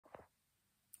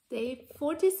day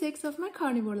 46 of my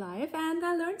carnivore life, and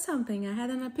I learned something. I had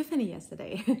an epiphany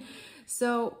yesterday.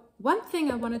 So one thing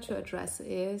I wanted to address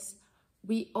is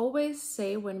we always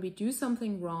say when we do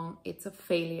something wrong, it's a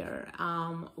failure.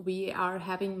 We are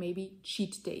having maybe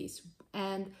cheat days.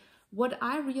 And what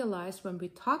I realized when we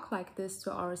talk like this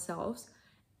to ourselves,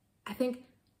 I think,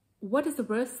 what is the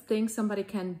worst thing somebody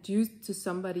can do to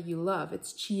somebody you love?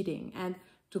 It's cheating. And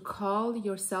to call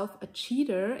yourself a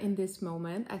cheater in this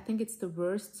moment, I think it's the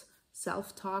worst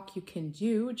self-talk you can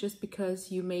do, just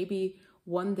because you maybe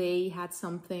one day had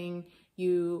something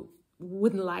you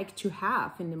wouldn't like to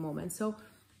have in the moment. So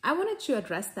I wanted to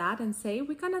address that and say,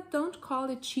 don't call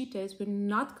it cheat days. We're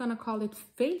not gonna call it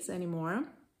fails anymore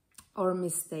or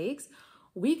mistakes.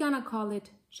 We're gonna call it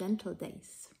gentle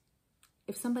days.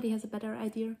 If somebody has a better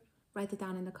idea, write it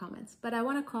down in the comments. But I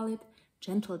want to call it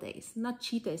gentle days, not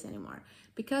cheat days anymore,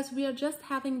 because we are just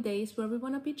having days where we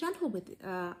want to be gentle with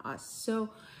us. So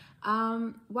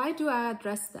why do I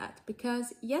address that?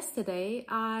 Because yesterday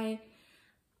I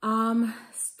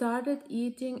started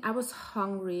eating. I was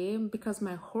hungry because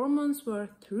my hormones were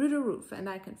through the roof, and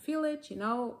I can feel it,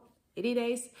 80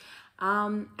 days.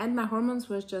 And my hormones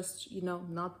were just,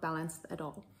 not balanced at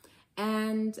all.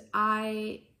 And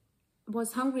I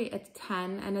was hungry at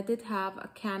 10, and I did have a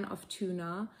can of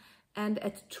tuna, and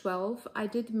at 12 I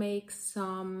did make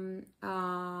some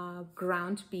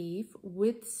ground beef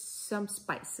with some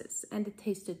spices, and it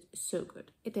tasted so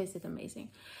good. It tasted amazing.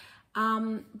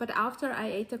 But after I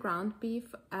ate the ground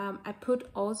beef, I put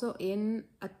also in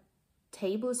a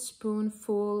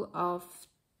tablespoonful of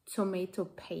tomato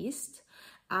paste,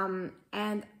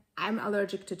 and I'm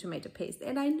allergic to tomato paste,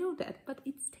 and I know that, but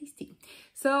it's tasty.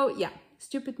 So yeah,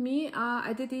 stupid me.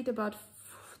 I did eat about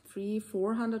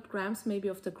 400 grams maybe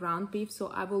of the ground beef, so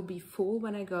I will be full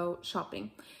when I go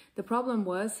shopping. The problem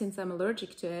was, since I'm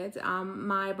allergic to it,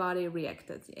 my body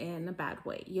reacted in a bad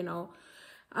way.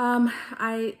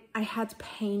 I had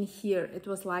pain here. It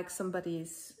was like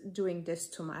somebody's doing this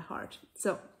to my heart.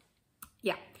 So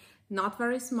yeah, not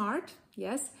very smart,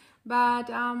 yes. But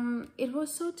it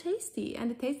was so tasty, and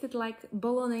it tasted like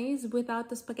bolognese without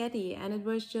the spaghetti, and it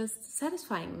was just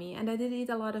satisfying me. And I did eat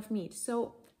a lot of meat,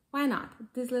 so why not?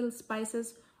 These little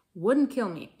spices wouldn't kill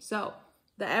me. So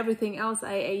everything else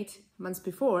I ate months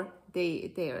before,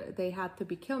 they had to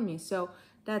be kill me. So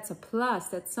that's a plus.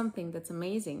 That's something that's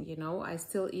amazing. I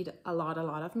still eat a lot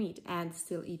of meat, and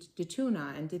still eat the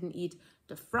tuna, and didn't eat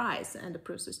the fries and the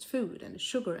processed food and the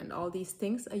sugar and all these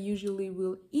things I usually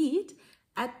will eat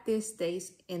at these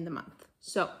days in the month.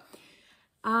 So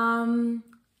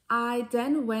I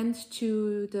then went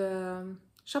to the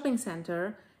shopping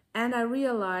center, and I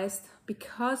realized,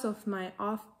 because of my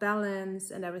off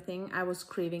balance and everything, I was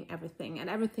craving everything, and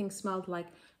everything smelled like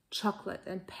chocolate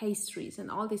and pastries and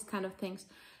all these kind of things.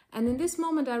 And in this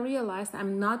moment I realized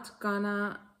I'm not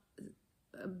gonna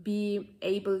be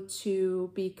able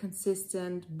to be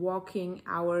consistent walking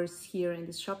hours here in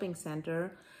this shopping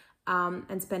center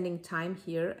and spending time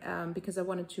here, because I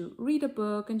wanted to read a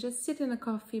book and just sit in a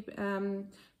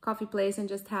coffee place and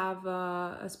just have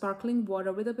a sparkling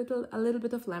water with a little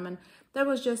bit of lemon. That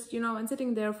was just, and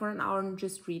sitting there for an hour and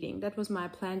just reading. That was my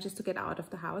plan, just to get out of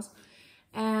the house.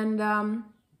 And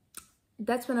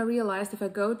that's when I realized, if I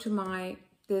go to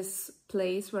this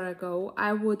place where I go,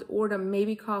 I would order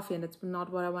maybe coffee, and that's not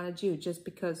what I want to do, just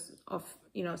because of,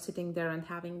 sitting there and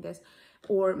having this.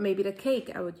 Or maybe the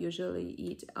cake I would usually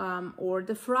eat, or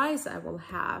the fries I will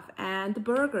have, and the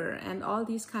burger, and all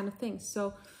these kind of things.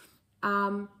 So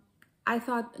I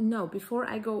thought, no, before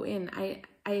I go in,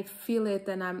 I feel it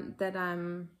that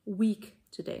I'm weak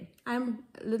today. I'm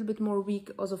a little bit more weak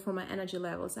also for my energy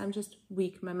levels. I'm just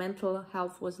weak. My mental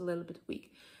health was a little bit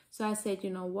weak. So I said,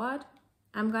 you know what?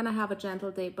 I'm gonna have a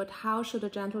gentle day, but how should a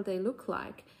gentle day look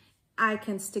like? I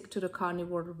can stick to the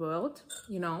carnivore world,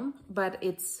 but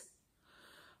it's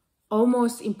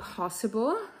almost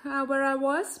impossible where I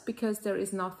was, because there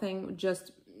is nothing,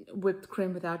 just whipped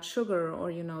cream without sugar,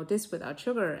 or this without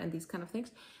sugar and these kind of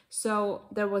things. So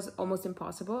that was almost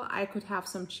impossible. I could have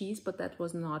some cheese, but that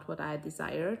was not what I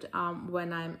desired.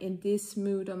 When I'm in this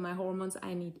mood on my hormones,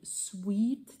 I need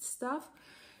sweet stuff.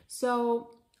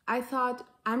 So I thought,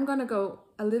 I'm gonna go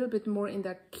a little bit more in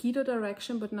the keto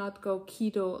direction, but not go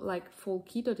keto, like full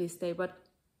keto this day. But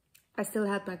I still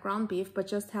had my ground beef, but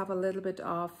just have a little bit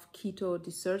of keto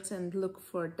desserts and look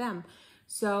for them.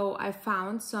 So I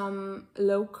found some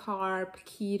low carb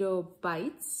keto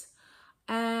bites,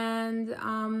 and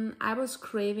I was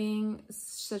craving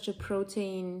such a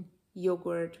protein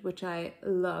yogurt, which I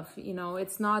love.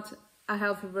 It's not a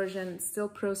healthy version, it's still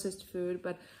processed food,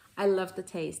 but I love the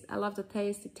taste. I love the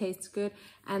taste. It tastes good,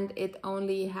 and it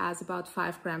only has about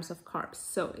 5 grams of carbs,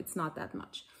 so it's not that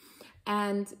much.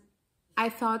 And I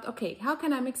thought, okay, how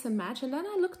can I mix and match? And then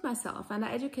I looked myself and I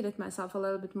educated myself a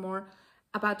little bit more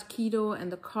about keto and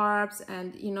the carbs, and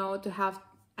you know, to have,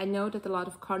 I know that a lot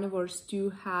of carnivores do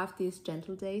have these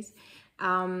gentle days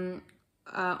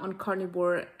on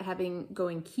Carnivore,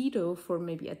 going keto for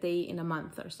maybe a day in a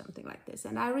month or something like this.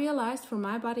 And I realized for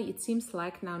my body, it seems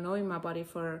like now, knowing my body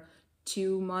for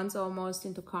 2 months almost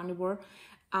into Carnivore,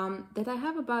 that I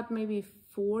have about maybe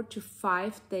 4 to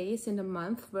 5 days in a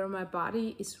month where my body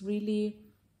is really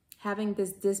having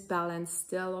this disbalance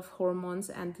still of hormones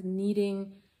and needing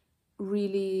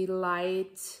really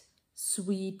light,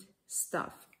 sweet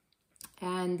stuff.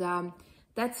 And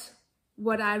that's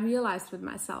what I realized with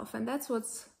myself, and that's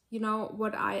what's, you know,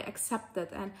 what I accepted.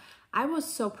 And I was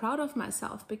so proud of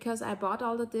myself because I bought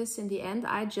all of this. In the end,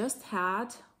 I just had,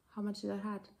 how much did I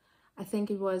had? I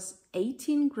think it was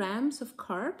 18 grams of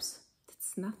carbs.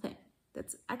 That's nothing.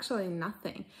 That's actually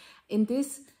nothing. In this,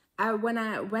 when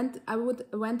I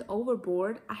went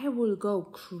overboard, I will go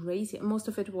crazy. Most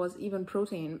of it was even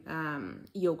protein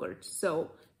yogurt.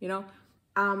 So, you know,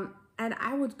 and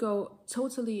I would go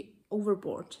totally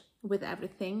overboard with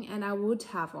everything, and I would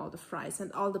have all the fries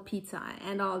and all the pizza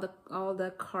and all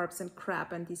the carbs and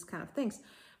crap and these kind of things.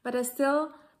 But I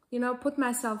still, you know, put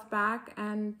myself back,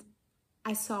 and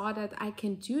I saw that I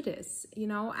can do this. You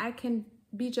know, I can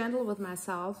be gentle with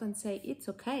myself and say, it's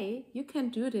okay, you can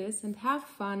do this, and have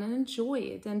fun and enjoy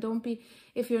it. And don't be,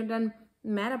 if you're then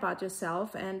mad about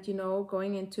yourself and, you know,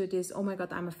 going into this, oh my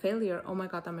God, I'm a failure, oh my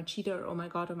God, I'm a cheater, oh my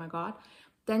God,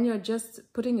 then you're just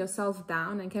putting yourself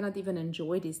down and cannot even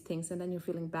enjoy these things. And then you're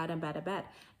feeling bad and bad and bad.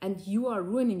 And you are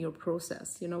ruining your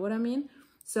process. You know what I mean?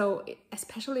 So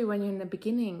especially when you're in the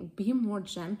beginning, be more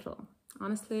gentle.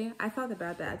 Honestly, I thought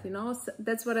about that, you know,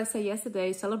 that's what I said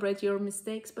yesterday, celebrate your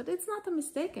mistakes, but it's not a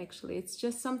mistake, actually. It's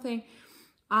just something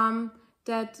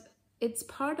that it's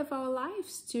part of our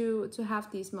lives to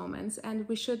have these moments, and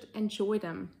we should enjoy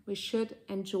them. We should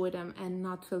enjoy them and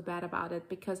not feel bad about it,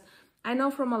 because I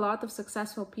know from a lot of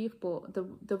successful people,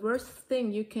 the worst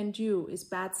thing you can do is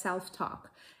bad self-talk.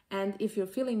 And if you're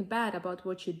feeling bad about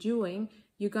what you're doing,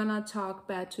 you're gonna talk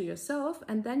bad to yourself,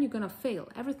 and then you're gonna fail.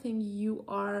 Everything you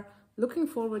are looking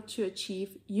forward to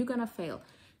achieve, you're gonna fail.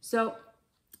 So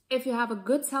if you have a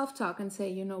good self-talk and say,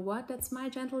 you know what, that's my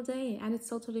gentle day and it's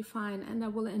totally fine and I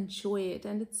will enjoy it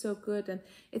and it's so good and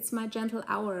it's my gentle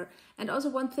hour. And also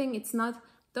one thing, it's not,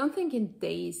 don't think in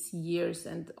days, years,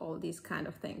 and all these kind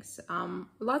of things. A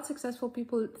lot of successful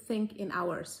people think in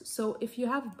hours. So if you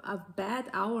have a bad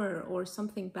hour or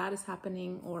something bad is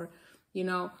happening, or, you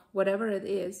know, whatever it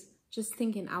is, just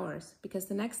think in hours, because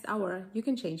the next hour you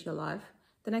can change your life.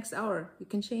 The next hour you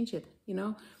can change it, you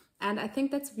know. And I think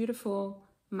that's a beautiful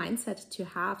mindset to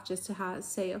have, just to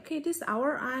say, okay, this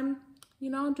hour I'm,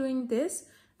 you know, doing this,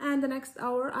 and the next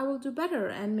hour I will do better,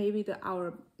 and maybe the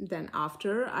hour then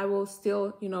after I will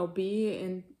still, you know, be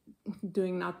in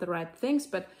doing not the right things,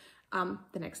 but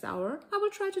the next hour I will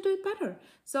try to do it better.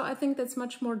 So I think that's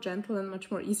much more gentle and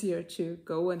much more easier to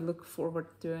go and look forward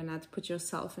to, and not put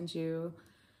yourself into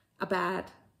a bad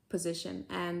position.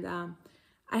 And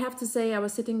I have to say, I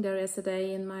was sitting there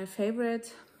yesterday in my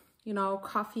favorite, you know,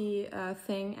 coffee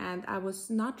thing, and I was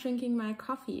not drinking my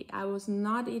coffee. I was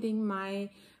not eating my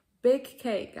big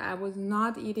cake. I was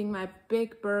not eating my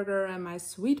big burger and my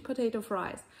sweet potato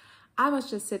fries. I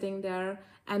was just sitting there,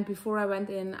 and before I went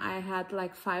in, I had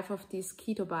like 5 of these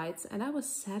keto bites, and I was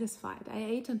satisfied. I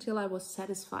ate until I was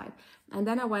satisfied. And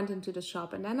then I went into the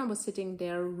shop, and then I was sitting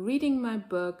there reading my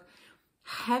book,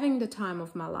 having the time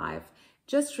of my life,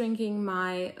 just drinking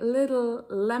my little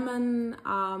lemon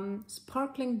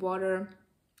sparkling water.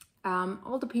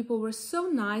 All the people were so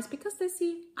nice, because they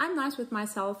see I'm nice with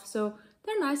myself, so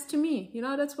they're nice to me. You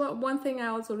know, that's what one thing I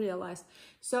also realized.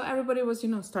 So everybody was, you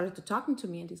know, started to talking to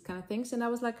me and these kind of things. And I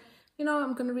was like, you know,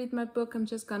 I'm gonna read my book. I'm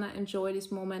just gonna enjoy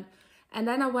this moment. And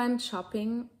then I went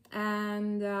shopping,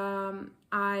 and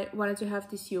I wanted to have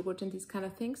this yogurt and these kind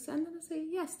of things. And then I say,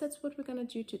 yes, that's what we're gonna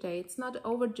do today. It's not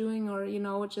overdoing, or, you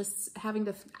know, just having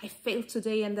I failed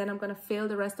today and then I'm gonna fail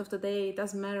the rest of the day. It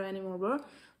doesn't matter anymore.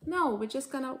 No, we're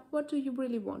just gonna, what do you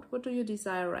really want? What do you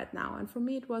desire right now? And for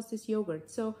me, it was this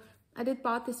yogurt. So I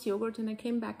bought this yogurt, and I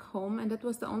came back home, and that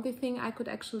was the only thing I could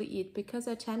actually eat, because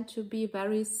I tend to be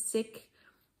very sick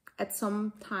at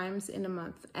some times in a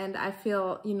month, and I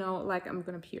feel, you know, like I'm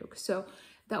gonna puke. So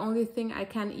the only thing I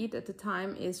can eat at the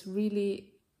time is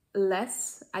really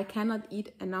less. I cannot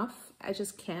eat enough. I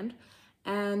just can't.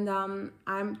 And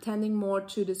I'm tending more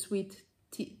to the sweet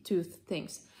tooth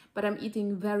things. but I'm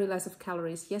eating very less of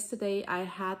calories. Yesterday I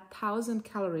had 1,000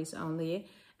 calories only,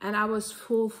 and I was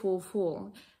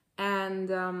full.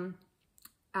 And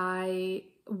I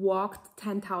walked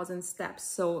 10,000 steps.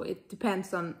 So it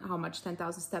depends on how much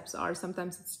 10,000 steps are.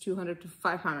 Sometimes it's 200 to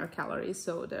 500 calories.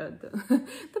 So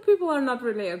the people are not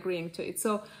really agreeing to it.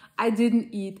 So I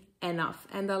didn't eat enough,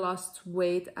 and I lost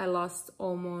weight. I lost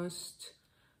almost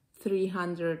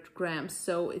 300 grams.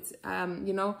 So it's,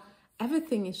 you know,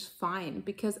 everything is fine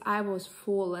because I was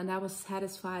full and I was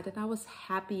satisfied and I was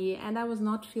happy and I was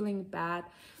not feeling bad.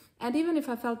 And even if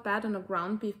I felt bad on the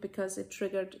ground beef because it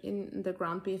triggered in the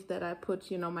ground beef that I put,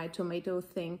 you know, my tomato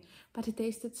thing, but it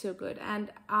tasted so good.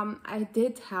 And I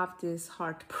did have these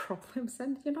heart problems,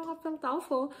 and, you know, I felt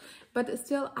awful, but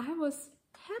still I was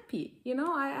happy, you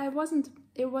know,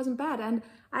 it wasn't bad. And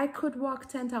I could walk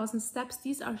 10,000 steps.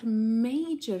 These are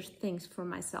major things for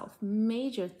myself,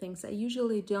 major things I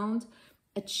usually don't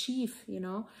achieve, you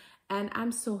know. And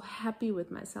I'm so happy with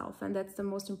myself. And that's the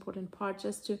most important part,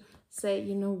 just to say,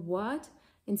 you know what?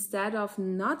 Instead of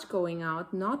not going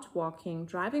out, not walking,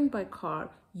 driving by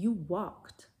car, you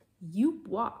walked. You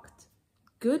walked.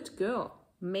 Good girl.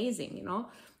 Amazing, you know?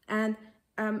 And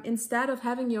instead of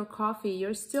having your coffee,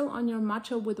 you're still on your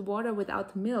matcha with water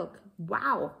without milk.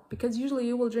 Wow. Because usually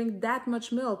you will drink that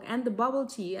much milk and the bubble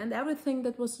tea and everything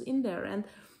that was in there, and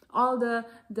all the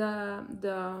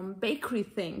bakery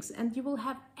things, and you will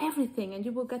have everything, and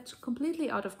you will get completely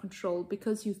out of control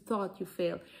because you thought you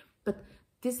failed. But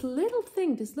this little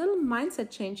thing, this little mindset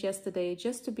change yesterday,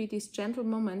 just to be these gentle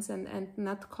moments and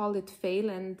not call it fail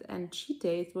and cheat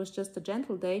day, it was just a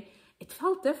gentle day, it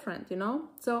felt different, you know.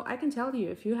 So I can tell you,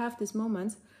 if you have these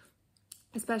moments,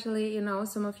 especially, you know,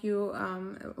 some of you,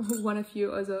 one of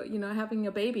you also, you know, having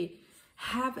a baby,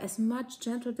 have as much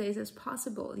gentle days as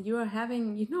possible. You are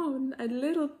having, you know, a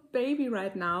little baby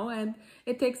right now, and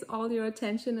it takes all your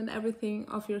attention and everything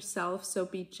of yourself. So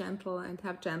be gentle and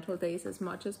have gentle days as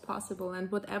much as possible.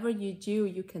 And whatever you do,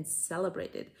 you can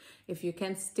celebrate it. If you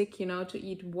can stick, you know, to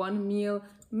eat one meal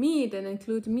meat and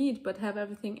include meat, but have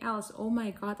everything else, oh my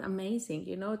God, amazing.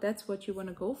 You know, that's what you want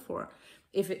to go for.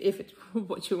 If it's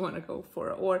what you want to go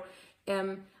for. Or,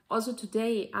 also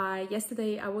today,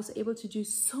 yesterday I was able to do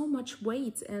so much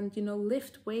weights and, you know,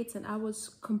 lift weights, and I was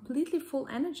completely full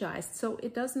energized. So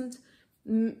it doesn't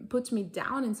put me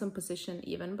down in some position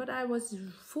even, but I was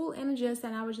full energized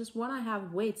and I was just want to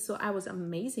have weights. So I was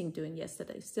amazing doing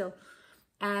yesterday still.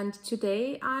 And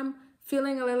today I'm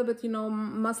feeling a little bit, you know,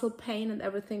 muscle pain and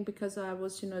everything because I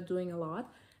was, you know, doing a lot.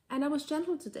 And I was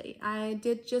gentle today. I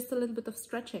did just a little bit of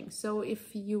stretching. So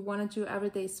if you want to do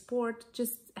everyday sport,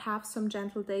 just have some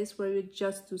gentle days where you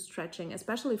just do stretching,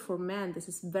 especially for men. This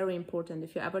is very important.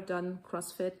 If you've ever done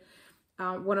CrossFit,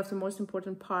 one of the most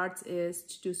important parts is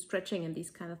to do stretching and these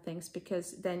kind of things,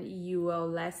 because then you are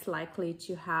less likely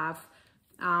to have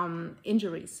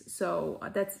injuries. So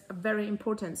that's very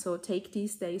important. So take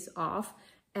these days off.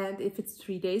 And if it's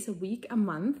 3 days a week, a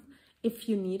month, if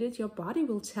you need it, your body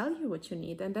will tell you what you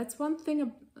need. And that's one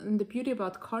thing, the beauty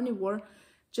about Carnivore,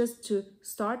 just to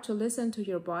start to listen to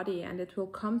your body, and it will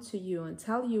come to you and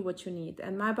tell you what you need.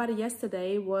 And my body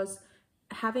yesterday was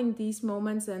having these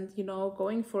moments and, you know,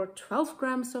 going for 12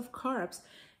 grams of carbs.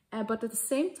 But at the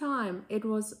same time, it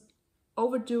was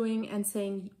overdoing and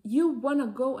saying, you want to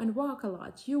go and walk a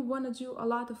lot. You want to do a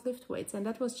lot of lift weights. And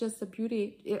that was just the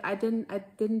beauty. I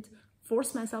didn't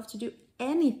force myself to do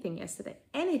anything yesterday,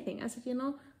 anything. I said, you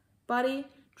know, body,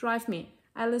 drive me.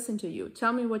 I listen to you.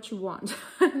 Tell me what you want.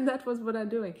 And that was what I'm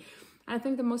doing. I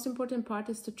think the most important part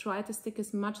is to try to stick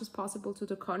as much as possible to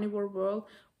the carnivore world,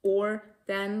 or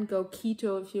then go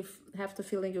keto if you have the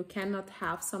feeling you cannot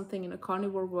have something in a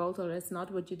carnivore world, or it's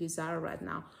not what you desire right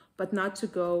now. But not to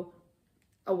go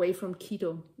away from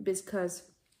keto, because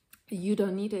you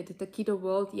don't need it. The keto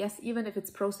world, yes, even if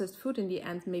it's processed food in the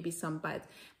end, maybe some bites,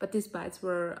 but these bites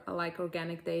were like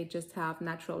organic. They just have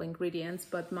natural ingredients.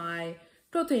 But my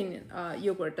protein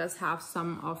yogurt does have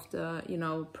some of the, you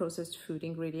know, processed food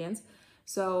ingredients.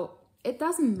 So it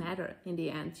doesn't matter in the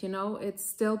end, you know, it's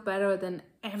still better than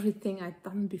everything I've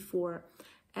done before.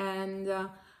 And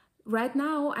right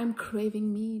now I'm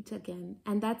craving meat again.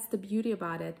 And that's the beauty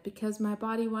about it, because my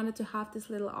body wanted to have this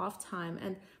little off time.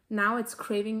 And now it's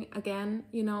craving again,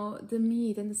 you know, the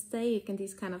meat and the steak and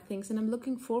these kind of things. And I'm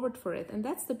looking forward for it. And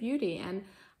that's the beauty. And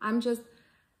I'm just,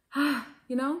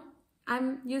 you know,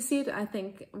 you see it, I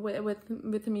think,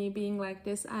 with me being like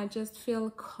this, I just feel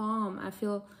calm. I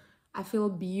feel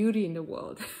beauty in the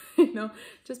world, you know,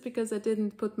 just because I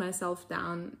didn't put myself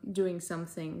down doing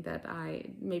something that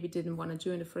I maybe didn't want to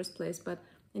do in the first place. But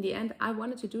in the end, I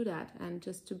wanted to do that. And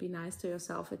just to be nice to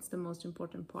yourself, it's the most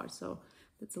important part. So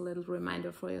that's a little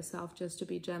reminder for yourself, just to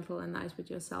be gentle and nice with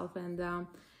yourself. And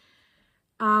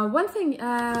one thing,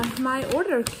 my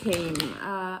order came.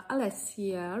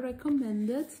 Alessia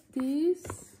recommended this.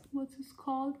 What's this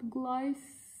called?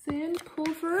 Glycine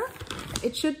pulver.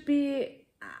 It should be.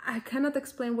 I cannot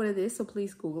explain what it is, so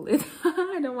please Google it.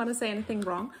 I don't want to say anything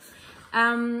wrong.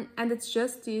 And it's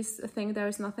just this thing. There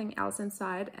is nothing else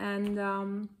inside,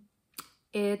 and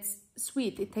it's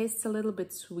sweet. It tastes a little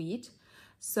bit sweet.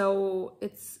 So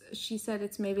it's. She said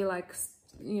it's maybe like,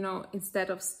 you know, instead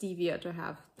of stevia to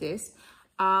have this.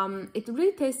 It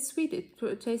really tastes sweet.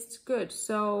 It tastes good.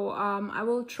 So I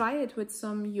will try it with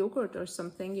some yogurt or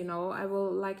something, you know. I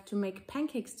will like to make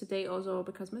pancakes today also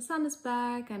because my son is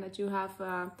back, and I do have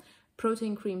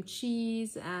protein cream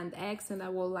cheese and eggs, and I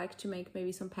will like to make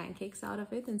maybe some pancakes out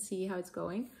of it and see how it's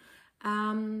going.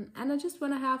 And I just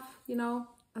want to have, you know,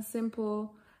 a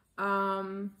simple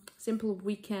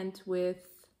weekend with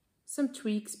some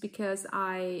tweaks, because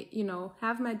I, you know,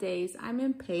 have my days. I'm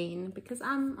in pain because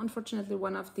I'm unfortunately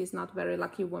one of these not very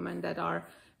lucky women that are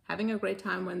having a great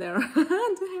time when they're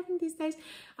having these days.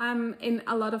 I'm in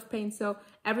a lot of pain. So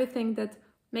everything that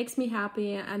makes me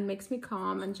happy and makes me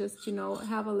calm and just, you know,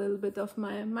 have a little bit of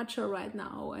my matcha right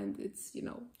now, and it's, you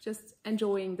know, just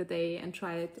enjoying the day and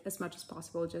try it as much as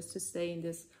possible just to stay in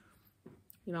this,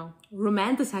 you know,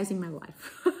 romanticizing my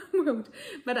life mode.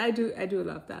 But I do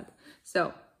love that.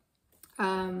 So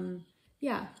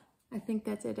yeah, I think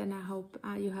that's it, and I hope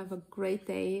you have a great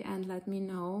day, and let me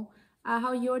know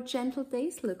how your gentle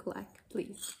days look like,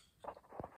 please.